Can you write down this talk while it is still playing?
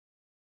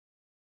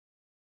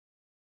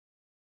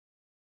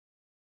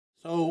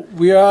So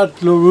we are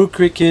at Leroux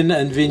Creek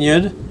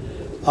Vineyard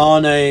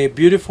on a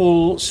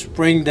beautiful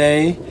spring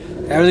day.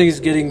 Everything is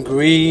getting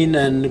green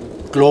and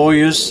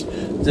glorious.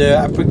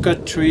 The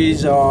apricot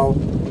trees are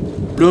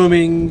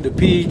blooming, the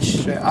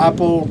peach, the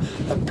apple,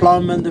 the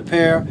plum and the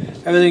pear.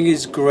 Everything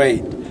is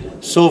great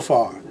so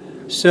far.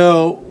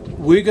 So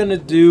we're going to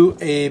do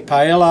a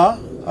paella.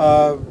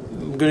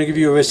 I'm going to give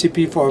you a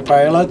recipe for a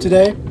paella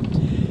today.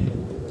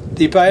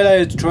 The paella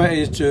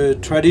is a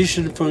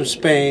tradition from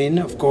Spain,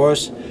 of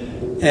course,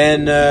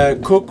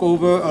 and cook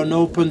over an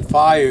open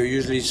fire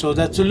usually. So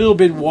that's a little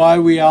bit why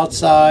we're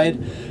outside,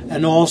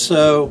 and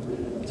also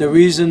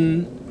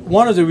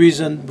one of the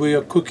reasons we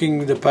are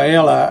cooking the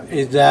paella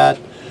is that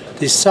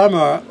this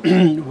summer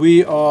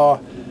we are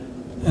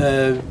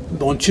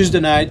on Tuesday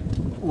night.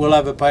 We'll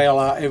have a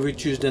paella every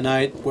Tuesday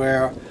night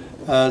where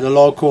the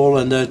local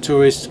and the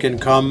tourists can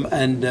come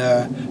and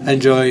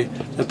enjoy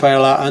the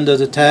paella under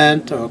the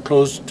tent or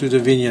close to the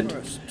vineyard.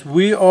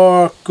 We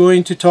are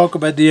going to talk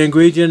about the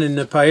ingredient in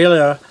the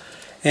paella,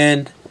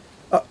 and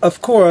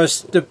of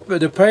course the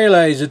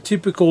paella is a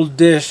typical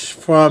dish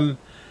from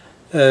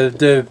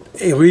the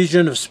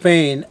region of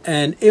Spain,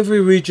 and every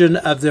region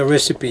have their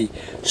recipe.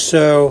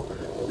 So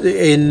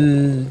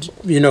in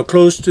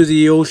close to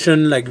the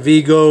ocean like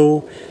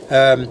Vigo,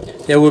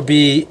 there will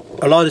be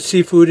a lot of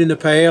seafood in the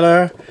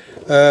paella.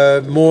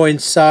 More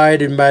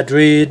inside in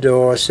Madrid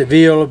or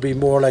Seville will be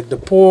more like the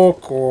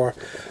pork or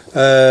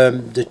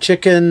the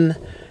chicken,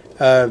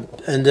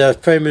 and the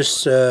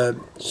famous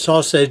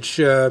sausage.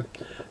 Today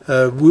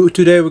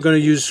we're going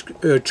to use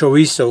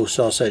chorizo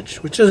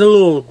sausage, which has a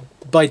little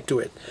bite to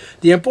it.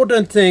 The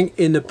important thing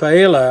in the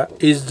paella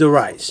is the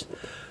rice.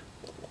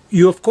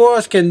 You of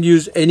course can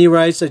use any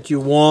rice that you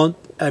want,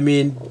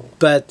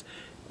 but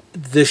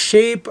the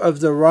shape of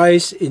the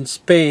rice in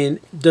Spain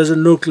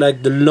doesn't look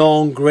like the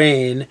long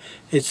grain.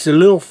 It's a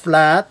little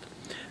flat,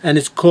 and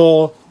it's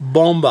called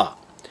bomba.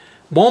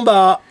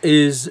 Bomba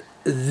is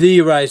the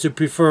rice, the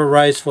preferred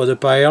rice for the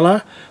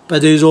paella,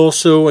 but there's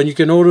also, and you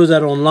can order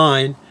that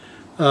online,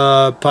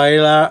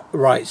 paella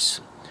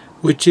rice,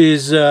 which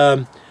is,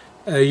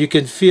 you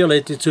can feel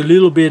it, it's a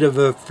little bit of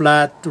a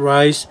flat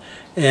rice,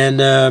 and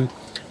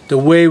the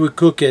way we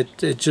cook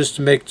it, it just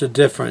makes a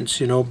difference,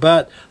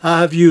 but I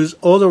have used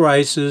other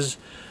rices,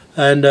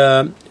 and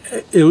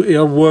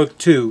it'll work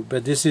too,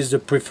 but this is the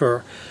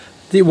preferred.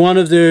 One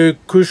of the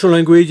crucial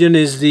ingredients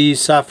is the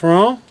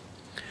saffron,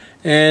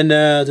 and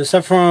the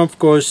saffron, of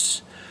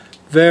course,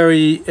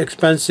 very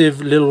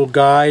expensive little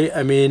guy.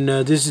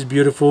 This is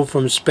beautiful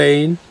from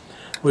Spain.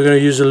 We're going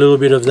to use a little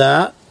bit of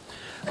that.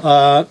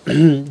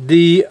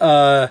 The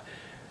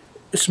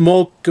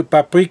smoked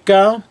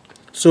paprika.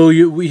 So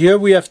here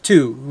we have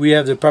two. We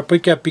have the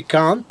paprika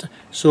picante,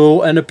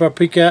 and the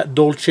paprika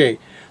dolce.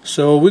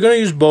 So we're going to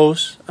use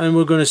both, and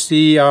we're going to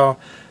see our.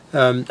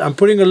 I'm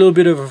putting a little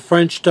bit of a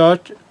French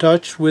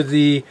touch with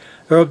the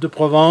herb de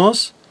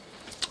Provence.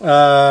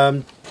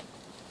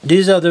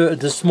 These are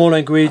the small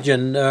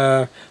ingredients: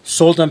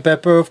 salt and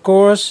pepper, of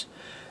course.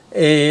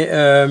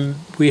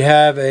 We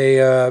have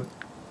a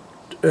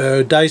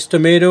diced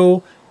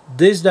tomato.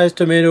 This diced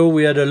tomato,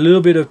 we had a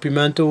little bit of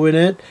pimento in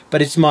it,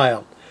 but it's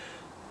mild.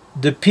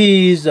 The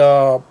peas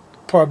are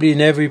probably in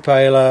every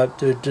paella.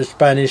 The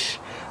Spanish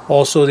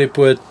also, they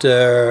put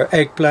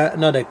eggplant,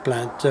 not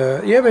eggplant,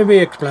 maybe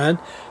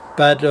eggplant,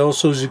 but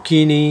also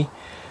zucchini.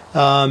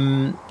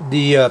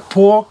 The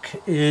pork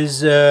is,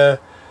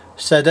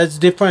 so that's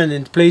different.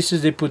 In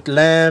places they put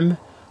lamb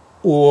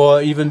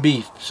or even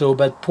beef. So,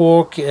 but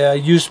pork,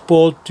 use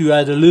pork to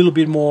add a little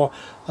bit more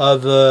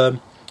of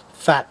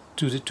fat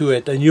to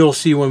it, and you'll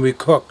see when we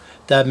cook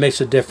that makes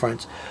a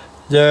difference.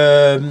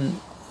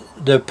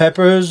 The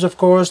peppers, of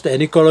course,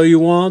 any color you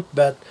want,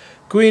 but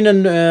green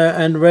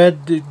and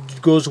red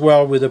goes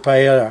well with the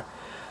paella.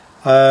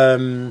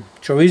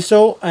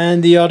 Chorizo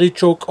and the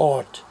artichoke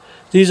heart.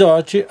 These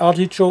are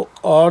artichoke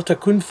heart. I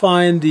couldn't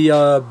find the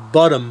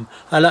bottom.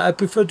 I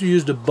prefer to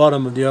use the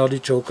bottom of the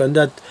artichoke, and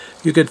that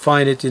you can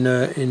find it in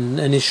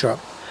any shop.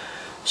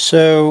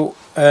 So,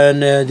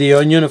 and the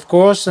onion, of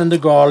course, and the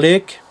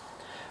garlic.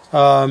 So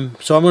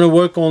I'm going to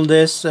work on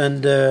this,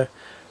 and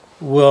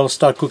we'll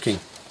start cooking.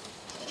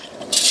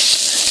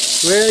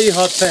 Really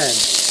hot pan.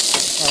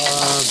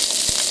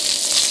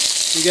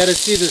 You got to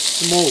see the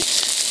smoke,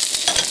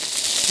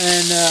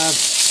 and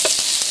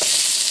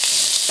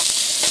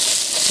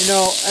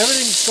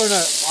everything's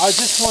gonna. I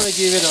just want to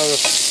give it a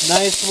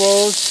nice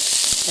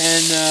roast,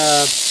 and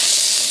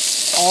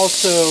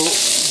also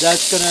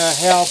that's gonna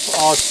help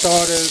our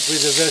starter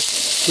with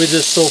the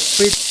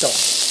sofrito,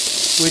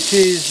 which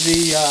is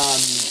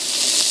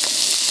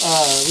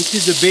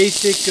the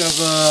basic of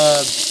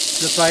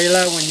the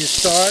paella when you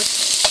start.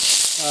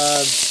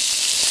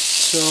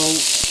 So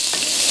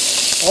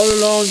all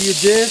along your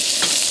dish,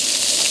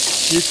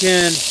 you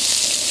can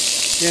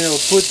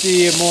put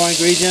the more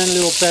ingredient,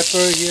 little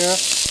pepper here.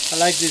 I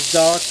like this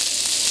dark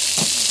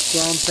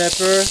ground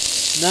pepper,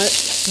 nice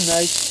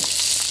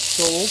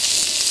salt.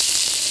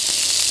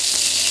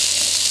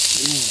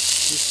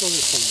 This one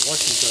is from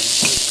Washington.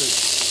 That's good.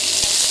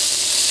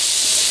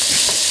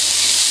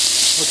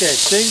 Okay,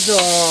 things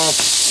are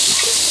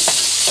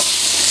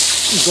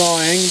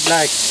going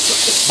like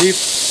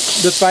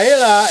the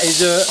paella is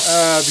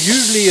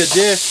usually a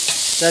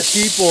dish that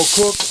people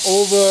cook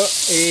over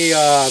a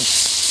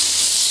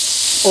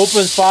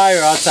open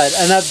fire outside,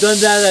 and I've done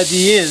that at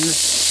the inn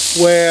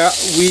where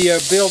we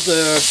built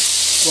a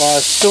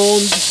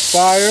stone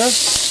fire,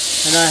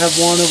 and I have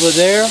one over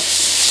there,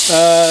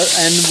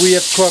 and we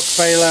have cooked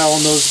paella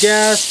on those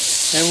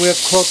gas, and we have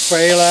cooked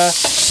paella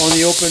on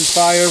the open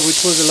fire,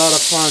 which was a lot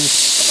of fun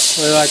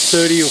with like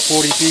 30 or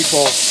 40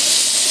 people.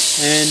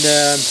 And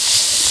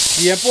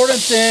the important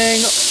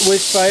thing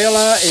with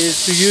paella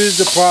is to use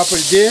the proper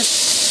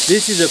dish.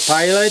 This is a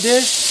paella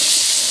dish.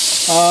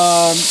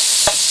 I'm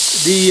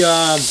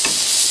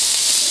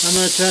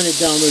going to turn it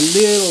down a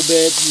little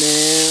bit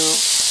now.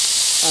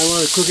 I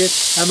want to cook it.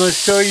 I'm going to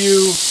show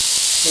you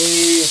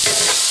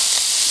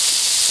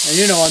and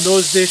you know, on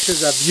those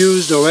dishes I've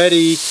used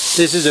already.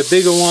 This is a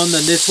bigger one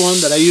than this one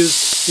that I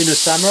used in the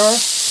summer.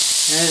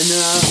 And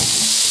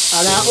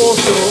I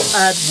also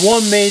add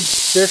one made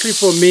especially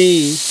for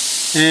me.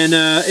 And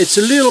it's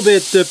a little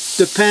bit, the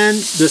pan,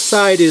 the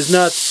side is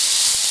not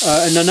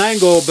in an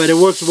angle, but it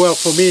works well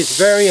for me. It's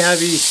very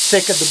heavy,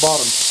 thick at the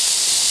bottom.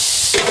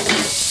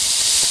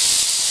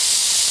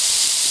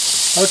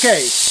 Okay,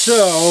 so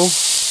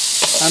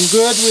I'm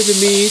good with the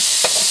meat.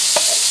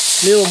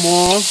 A little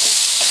more.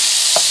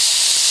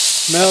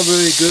 Smell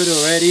very good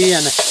already,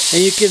 and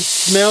you can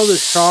smell the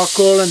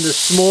charcoal and the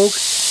smoke.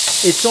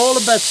 It's all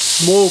about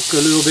smoke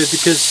a little bit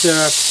because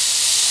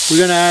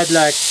we're gonna add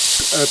like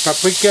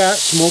paprika,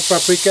 smoked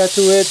paprika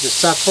to it. The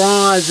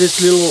saffron has this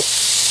little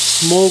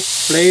smoke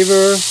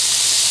flavor,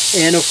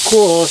 and of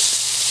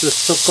course the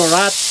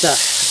soccorata.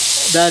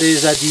 That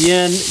is at the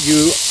end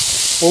you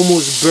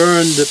almost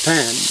burn the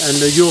pan, and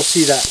you'll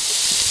see that.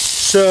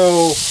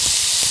 So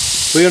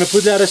we're going to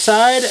put that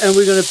aside, and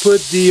we're going to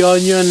put the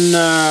onion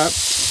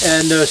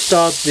and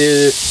start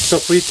the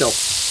sofrito.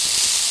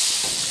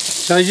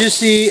 So as you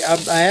see, I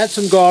add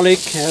some garlic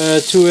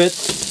to it.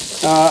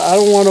 I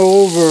don't want to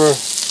over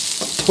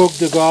cook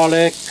the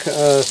garlic.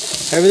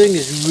 Everything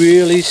is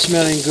really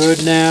smelling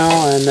good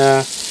now,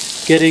 and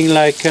getting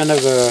like kind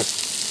of a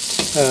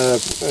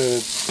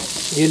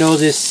you know,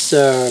 this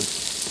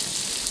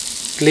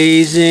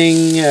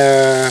glazing,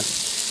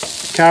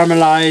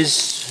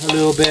 caramelized a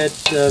little bit,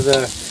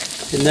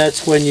 and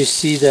that's when you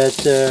see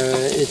that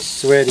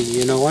it's ready,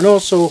 you know, and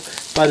also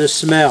by the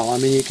smell. I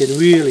mean, you can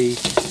really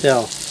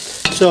tell.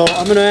 So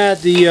I'm going to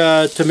add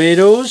the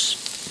tomatoes,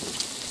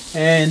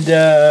 and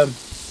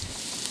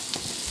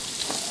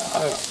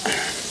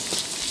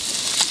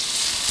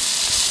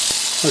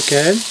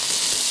okay,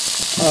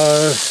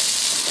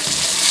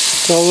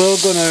 so we're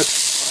going to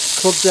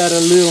cook that a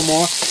little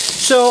more.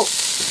 So,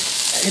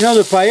 you know,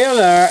 the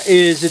paella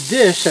is a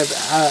dish that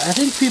I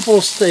think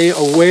people stay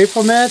away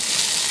from it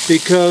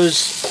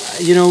because,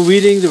 you know,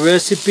 reading the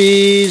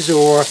recipes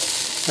or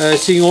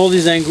seeing all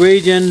these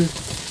ingredients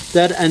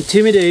that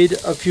intimidate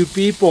a few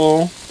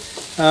people,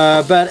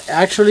 but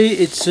actually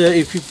it's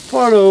if you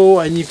follow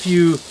and if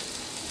you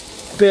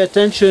pay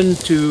attention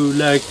to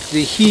like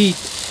the heat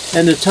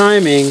and the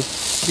timing,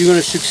 you're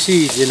going to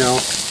succeed, you know,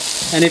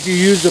 and if you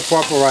use the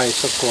proper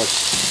rice, of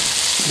course.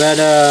 But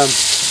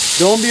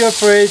don't be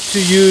afraid to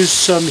use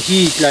some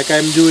heat like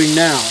I'm doing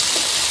now,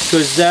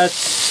 because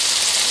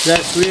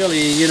that's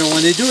really, you know,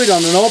 when they do it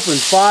on an open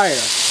fire,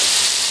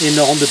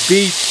 on the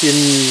beach,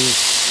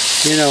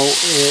 you know,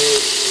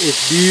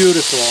 it's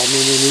beautiful. I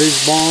mean, in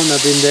Lisbon,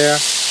 I've been there.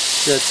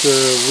 That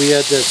we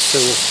had this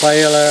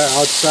paella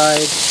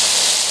outside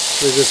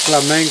with the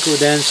flamenco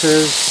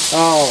dancers.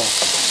 Oh,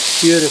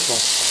 beautiful.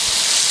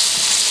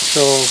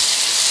 So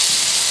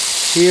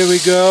here we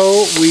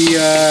go. We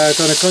are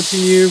going to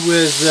continue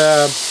with,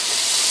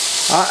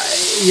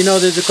 you know,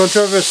 there's a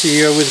controversy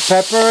here with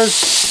peppers.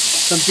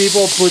 Some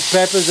people put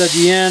peppers at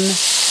the end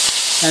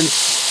and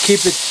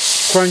keep it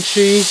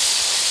crunchy.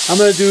 I'm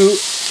going to do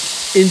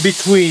in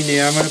between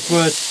here. I'm going to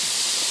put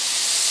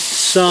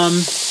some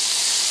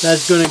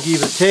that's going to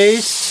give a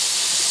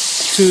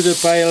taste to the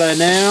paella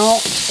now.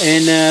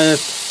 And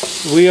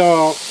we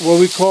are what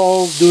we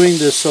call doing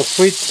the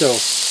sofrito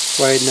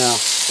right now.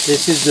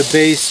 This is the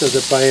base of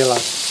the paella,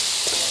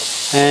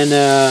 and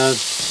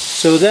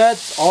so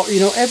that's all. You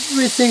know,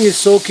 everything is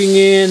soaking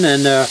in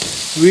and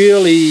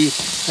really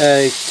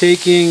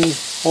taking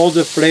all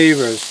the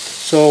flavors.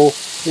 So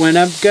when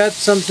I've got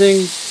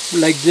something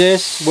like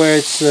this where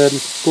it's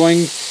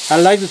going,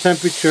 I like the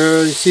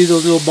temperature. You see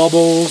those little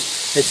bubbles.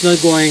 It's not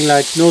going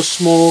like no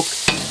smoke.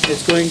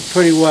 It's going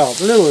pretty well.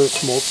 A little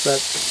smoke, but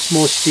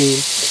small steam.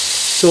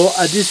 So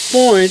at this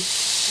point,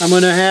 I'm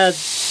going to add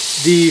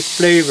the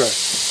flavor.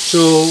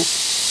 So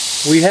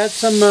we had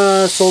some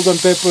salt and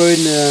pepper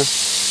in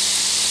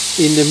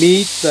the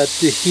meat, but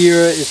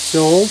here it's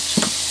salt.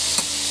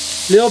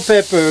 Little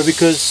pepper,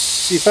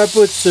 because if I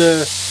put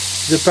the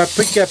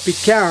paprika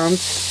piquant,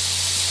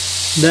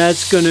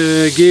 that's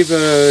gonna give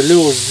a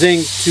little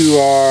zing to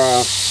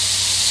our.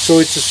 So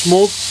it's a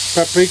smoked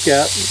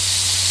paprika,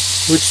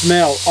 which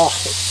smell, oh,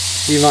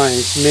 divine!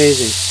 It's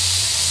amazing.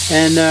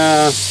 And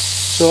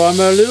So I'm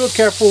a little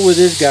careful with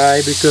this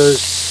guy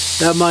because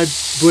that might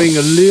bring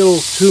a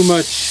little too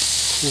much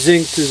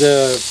zinc to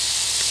the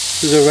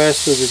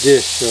rest of the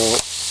dish. So,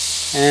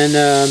 and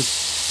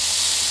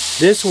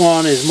this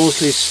one is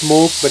mostly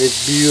smoke, but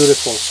it's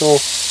beautiful. So,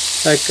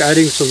 like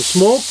adding some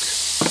smoke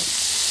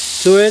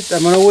to it.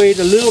 I'm gonna wait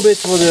a little bit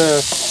for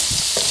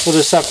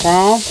the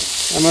saffron.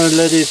 I'm gonna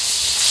let it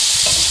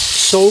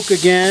soak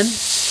again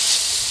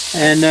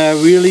and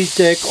really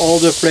take all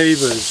the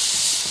flavors.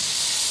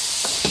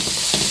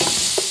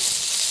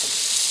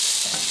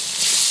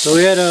 So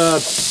we had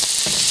the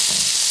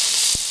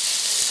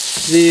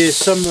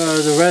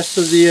rest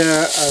of the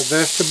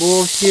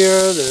vegetable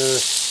here.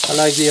 I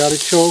like the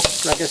artichoke,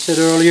 like I said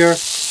earlier.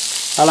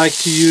 I like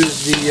to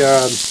use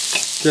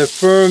the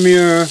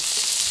firmer,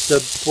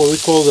 what we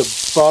call the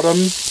bottom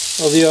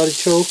of the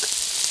artichoke,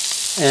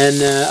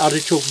 and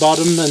artichoke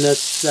bottom, and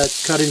that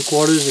cut in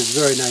quarters is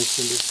very nice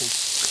in this thing.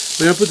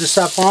 We're gonna put the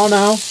saffron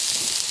now.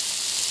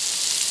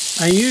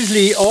 And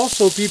usually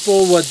also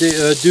people, what they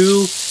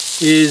do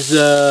is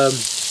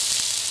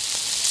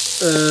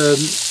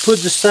put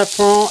the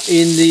saffron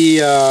in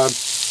the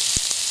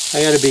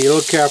I gotta be a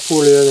little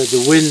careful here that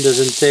the wind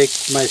doesn't take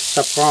my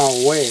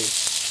saffron away.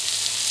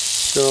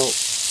 So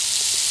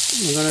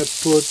I'm gonna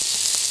put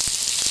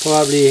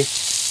probably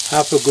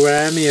half a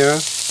gram here.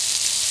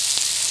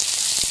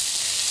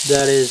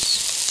 That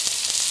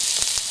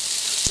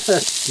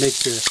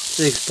makes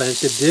an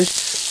expensive dish.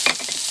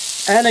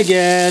 And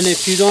again,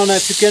 if you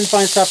can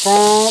find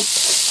saffron,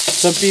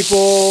 some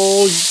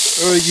people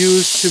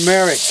use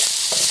turmeric.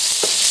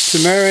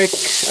 Turmeric,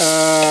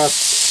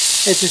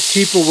 it's a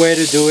cheaper way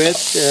to do it.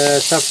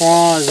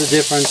 Saffron is a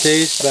different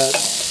taste, but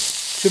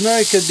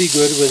turmeric could be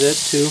good with it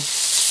too.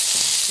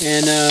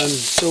 And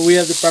so we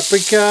have the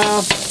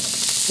paprika,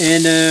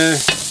 and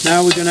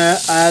now we're gonna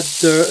add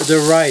the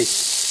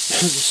rice.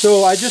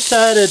 So I just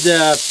added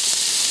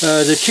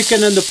the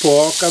chicken and the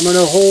pork. I'm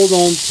gonna hold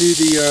on to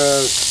the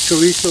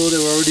chorizo. They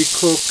were already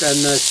cooked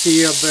and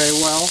seared very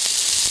well.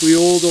 We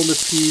hold on the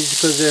peas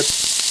because they're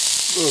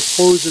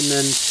frozen,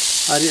 and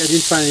I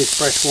didn't find any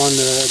fresh one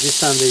this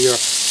time of the year.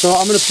 So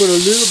I'm going to put a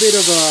little bit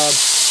of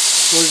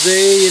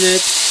rosé in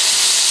it,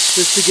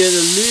 just to get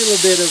a little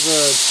bit of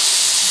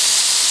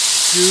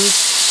juice.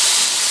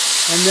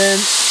 And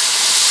then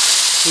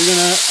we're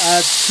going to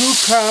add 2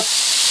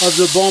 cups of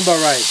the bomba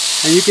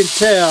rice. And you can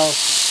tell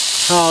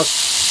how,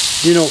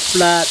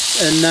 flat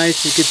and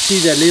nice. You can see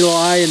that little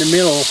eye in the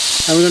middle.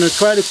 And we're going to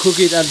try to cook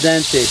it al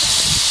dente.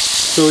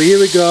 So here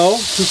we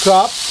go, 2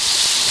 cups.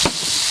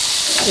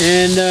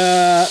 And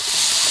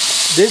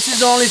this is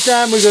the only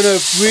time we're going to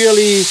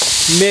really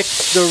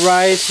mix the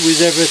rice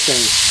with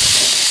everything.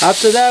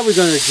 After that, we're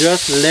going to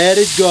just let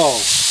it go.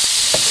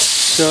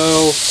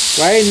 So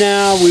right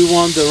now we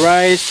want the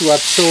rice to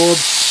absorb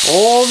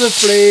all the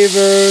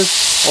flavors,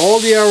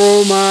 all the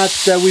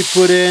aromas that we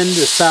put in,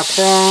 the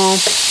saffron,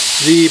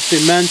 the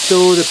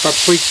pimento, the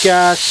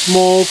paprika,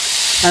 smoke.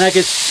 And I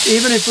can,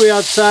 even if we're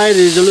outside,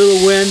 there's a little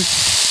wind,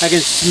 I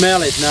can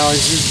smell it now.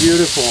 It's just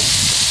beautiful.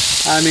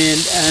 I mean,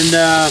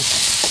 and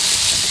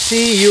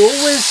see, you're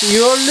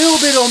a little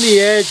bit on the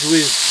edge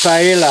with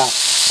paella.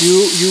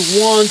 You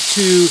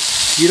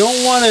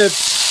don't want to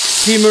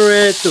simmer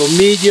it or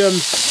medium.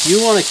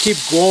 You want to keep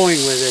going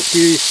with it.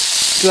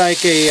 It's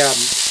like a,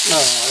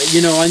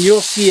 and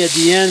you'll see at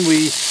the end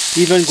we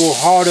even go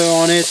harder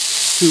on it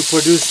to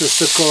produce the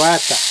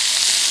soccorata.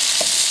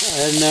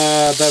 And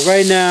but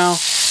right now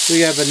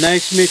we have a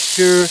nice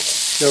mixture.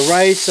 The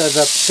rice has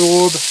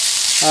absorbed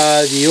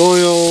the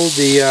oil,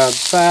 the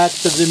fat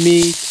of the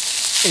meat,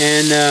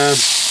 and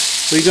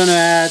we're gonna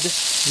add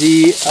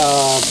the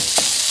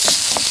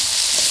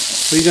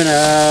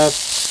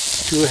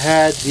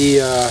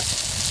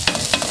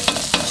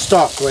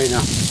stock right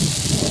now.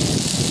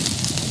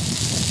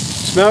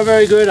 Smell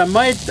very good. I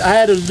might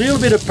add a little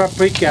bit of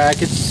paprika. I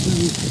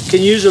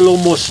can use a little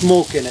more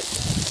smoke in it.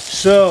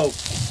 So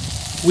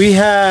we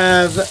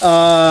have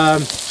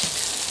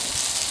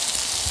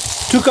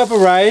 2 cups of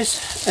rice,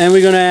 and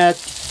we're gonna add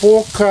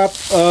 4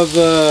 cups of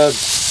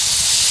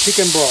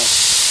chicken broth.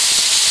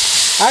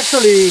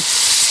 Actually,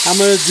 I'm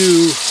going to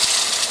do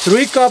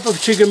 3 cups of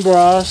chicken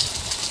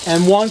broth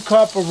and 1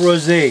 cup of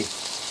rosé.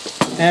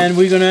 And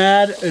we're going to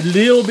add a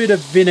little bit of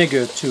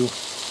vinegar too.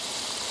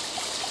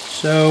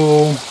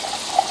 So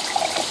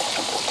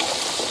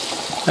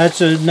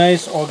that's a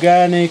nice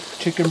organic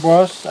chicken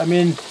broth. I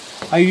mean,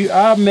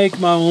 I make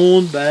my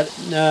own, but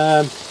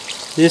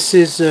this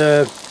is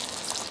a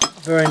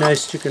very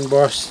nice chicken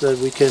broth that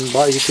you can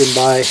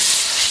buy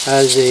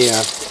as a.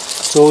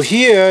 So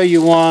here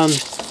you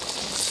want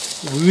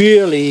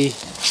really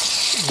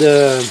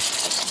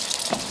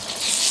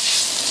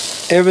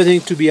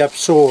everything to be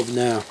absorbed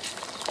now,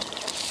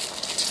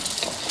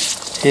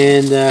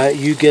 and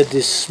you get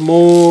this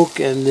smoke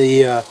and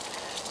the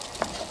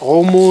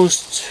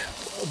almost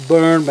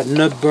burn but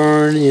not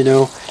burn,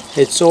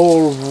 it's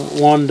all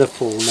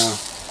wonderful now.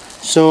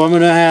 So I'm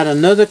going to add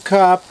another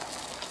cup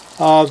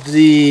of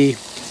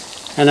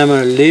and I'm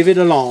going to leave it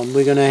alone.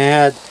 We're going to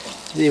add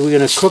We're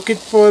gonna cook it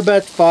for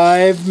about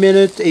 5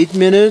 minutes, 8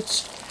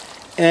 minutes,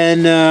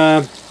 and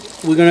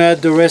we're gonna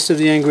add the rest of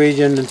the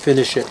ingredient and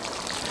finish it.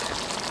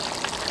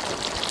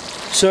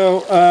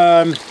 So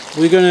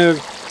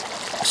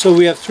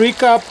we have 3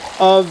 cups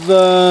of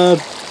the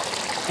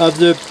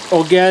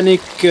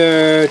organic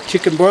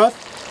chicken broth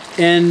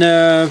and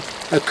a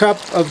cup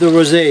of the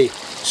rosé.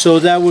 So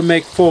that would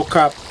make 4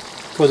 cups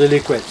for the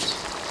liquids.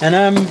 And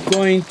I'm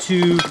going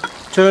to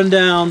turn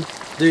down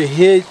the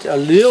heat a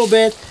little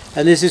bit,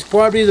 and this is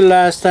probably the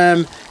last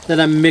time that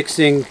I'm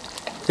mixing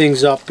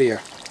things up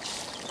here.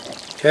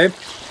 Okay,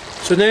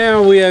 so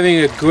now we're having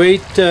a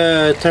great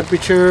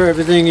temperature.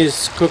 Everything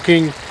is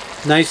cooking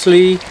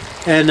nicely,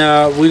 and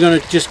we're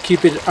gonna just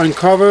keep it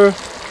uncovered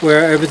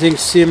where everything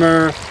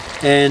simmer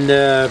and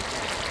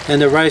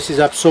the rice is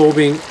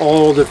absorbing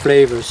all the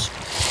flavors.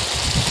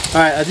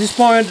 All right, at this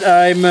point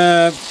I'm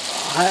a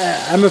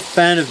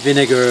fan of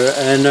vinegar,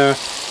 and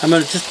I'm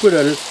gonna just put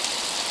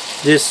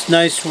this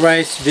nice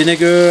rice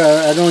vinegar.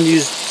 I don't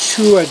use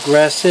too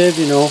aggressive,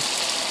 you know,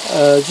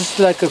 just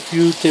like a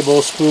few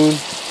tablespoons.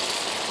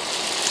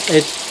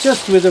 It's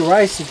just with the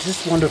rice, it's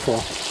just wonderful.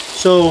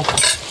 So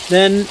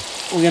then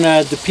we're gonna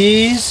add the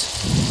peas,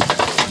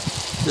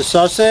 the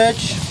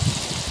sausage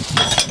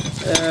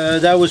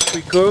that was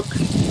pre-cooked,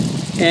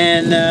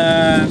 and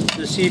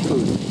the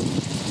seafood.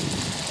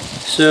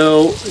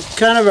 So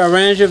kind of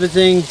arrange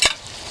everything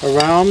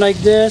around like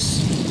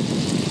this.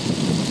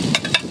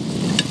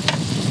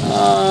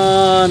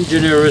 I'm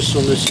generous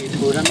on the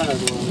seafood. I'm not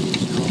going to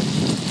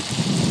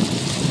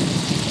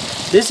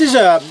use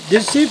no.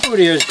 This seafood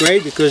here is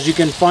great because you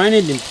can find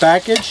it in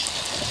package,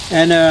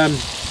 and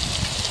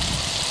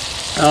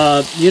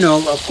you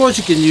know, of course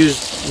you can use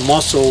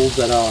mussels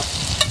that are.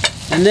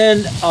 And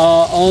then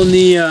on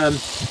the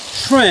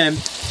shrimp,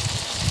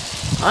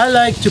 I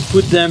like to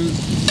put them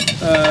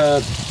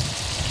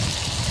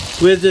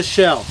with the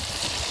shell.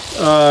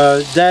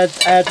 That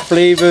adds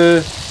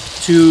flavor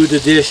to the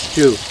dish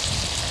too.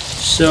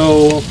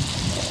 So,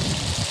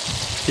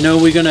 you know,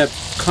 we're gonna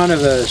kind of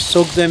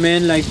soak them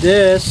in like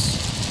this,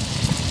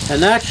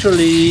 and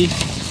actually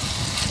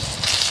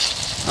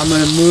I'm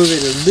gonna move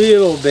it a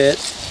little bit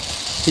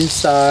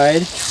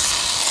inside.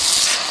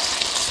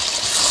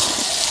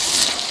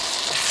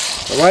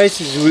 The rice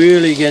is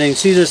really getting,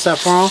 see the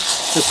saffron,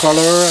 the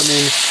color, I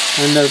mean,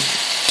 and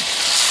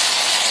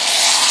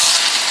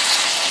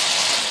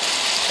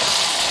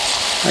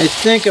I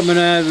think I'm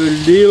gonna have a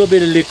little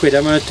bit of liquid.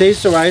 I'm gonna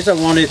taste the rice. I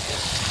want it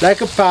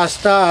like a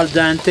pasta al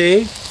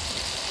dente,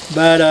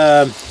 but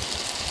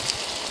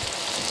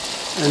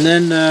and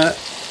then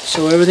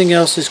so everything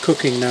else is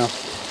cooking now.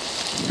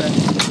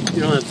 You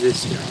don't have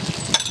this here.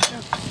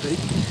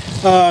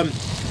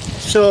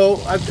 So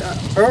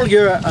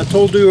earlier I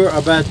told you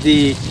about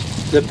the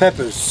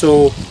peppers.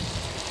 So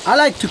I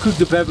like to cook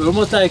the pepper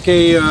almost like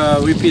a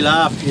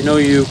pilaf. You know,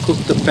 you cook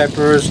the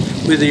peppers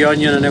with the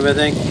onion and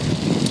everything.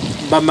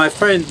 But my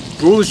friend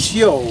Bruce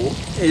Yo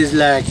is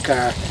like,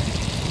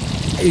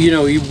 you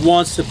know, he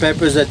wants the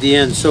peppers at the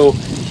end. So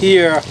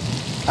here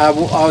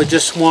I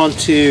just want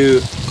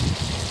to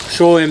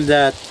show him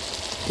that,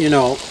 you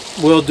know,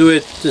 we'll do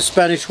it the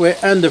Spanish way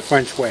and the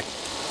French way.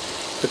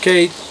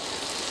 Okay,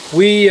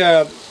 we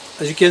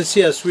as you can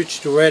see, I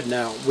switched to red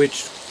now,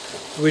 which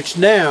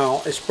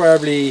now is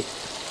probably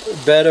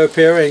better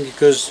pairing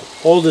because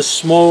all the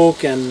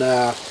smoke and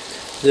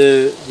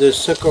the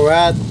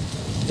succorat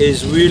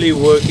is really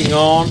working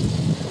on,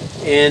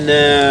 and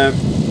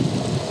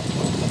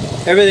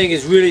everything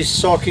is really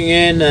soaking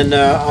in, and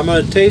I'm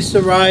gonna taste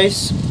the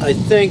rice. I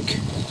think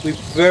we're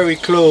very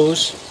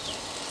close,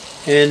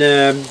 and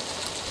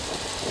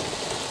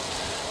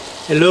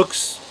it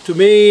looks to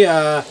me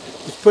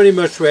it's pretty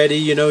much ready.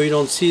 You know, you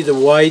don't see the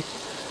white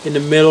in the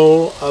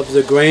middle of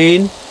the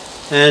grain,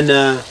 and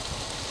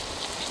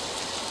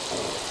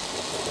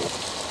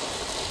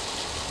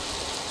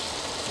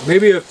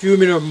maybe a few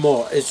minutes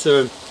more. It's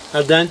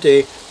al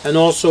dente, and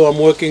also I'm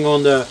working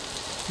on the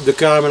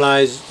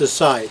caramelized the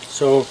side.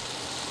 So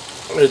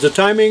the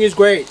timing is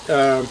great.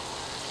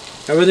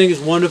 Everything is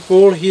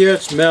wonderful here.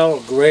 It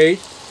smells great,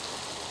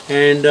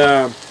 and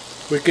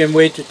we can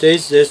wait to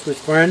taste this with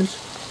friends.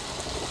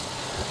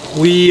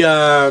 We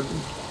are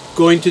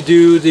going to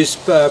do this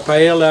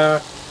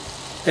paella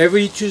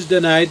every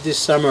Tuesday night this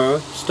summer,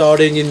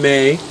 starting in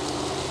May.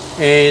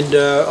 And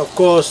of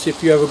course,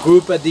 if you have a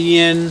group at the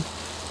end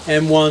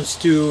and wants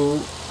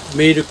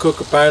me to cook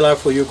a paella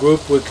for your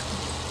group, we'll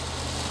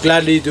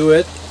gladly do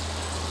it.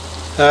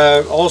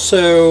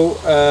 Also,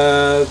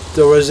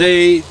 the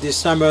rosé this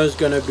summer is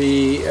going to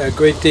be a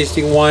great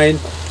tasting wine,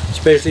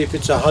 especially if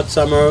it's a hot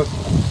summer.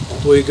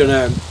 We're going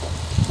to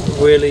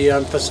really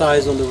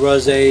emphasize on the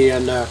rosé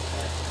and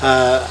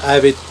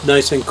have it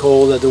nice and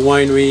cold at the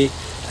winery,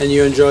 and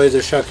you enjoy the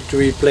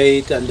charcuterie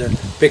plate and the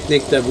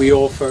picnic that we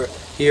offer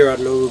here at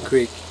Leroux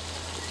Creek.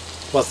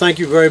 Well, thank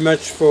you very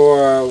much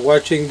for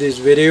watching this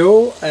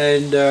video,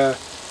 and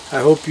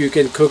I hope you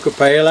can cook a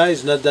paella.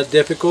 It's not that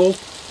difficult.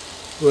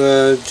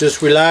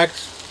 Just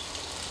relax,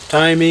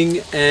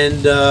 timing,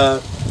 and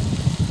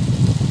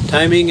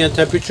timing and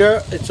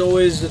temperature, it's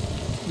always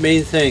the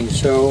main thing,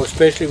 so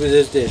especially with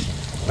this dish.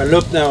 But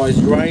look now, it's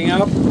drying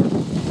up,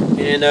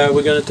 and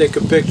we're going to take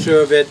a picture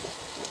of it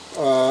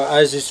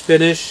as it's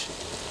finished.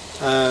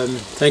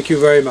 Thank you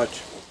very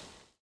much.